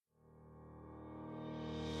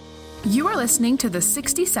You are listening to the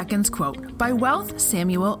 60 Seconds Quote by Wealth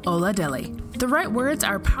Samuel Oladele. The right words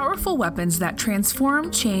are powerful weapons that transform,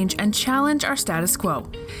 change, and challenge our status quo.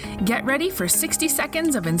 Get ready for 60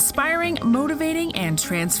 seconds of inspiring, motivating, and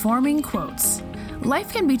transforming quotes.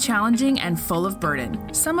 Life can be challenging and full of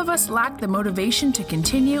burden. Some of us lack the motivation to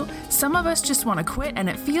continue. Some of us just want to quit, and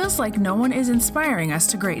it feels like no one is inspiring us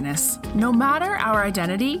to greatness. No matter our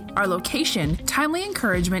identity, our location, timely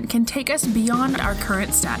encouragement can take us beyond our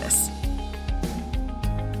current status.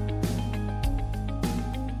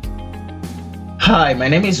 Hi, my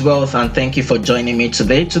name is Wealth and thank you for joining me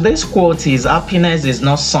today. Today's quote is: happiness is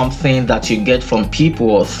not something that you get from people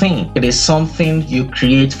or things. It is something you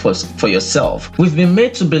create for yourself. We've been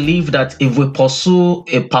made to believe that if we pursue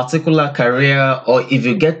a particular career, or if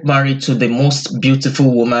you get married to the most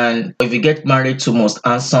beautiful woman, or if you get married to the most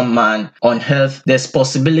handsome man on earth, there's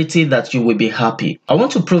possibility that you will be happy. I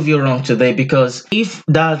want to prove you wrong today, because if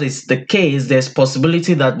that is the case, there's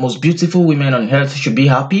possibility that most beautiful women on earth should be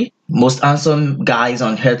happy. Most handsome guys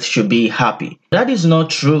on earth should be happy. That is not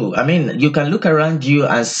true. I mean, you can look around you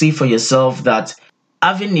and see for yourself that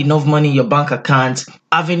having enough money in your bank account,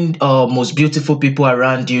 having most beautiful people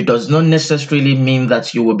around you does not necessarily mean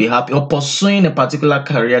that you will be happy. Or pursuing a particular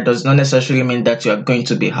career does not necessarily mean that you are going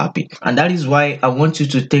to be happy. And that is why I want you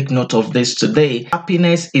to take note of this today.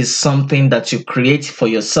 Happiness is something that you create for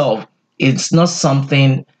yourself. It's not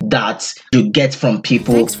something that you get from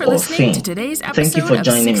people or things. Thanks for listening to today's episode of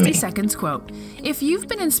 60 Seconds Quote. If you've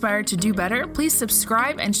been inspired to do better, please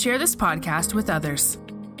subscribe and share this podcast with others.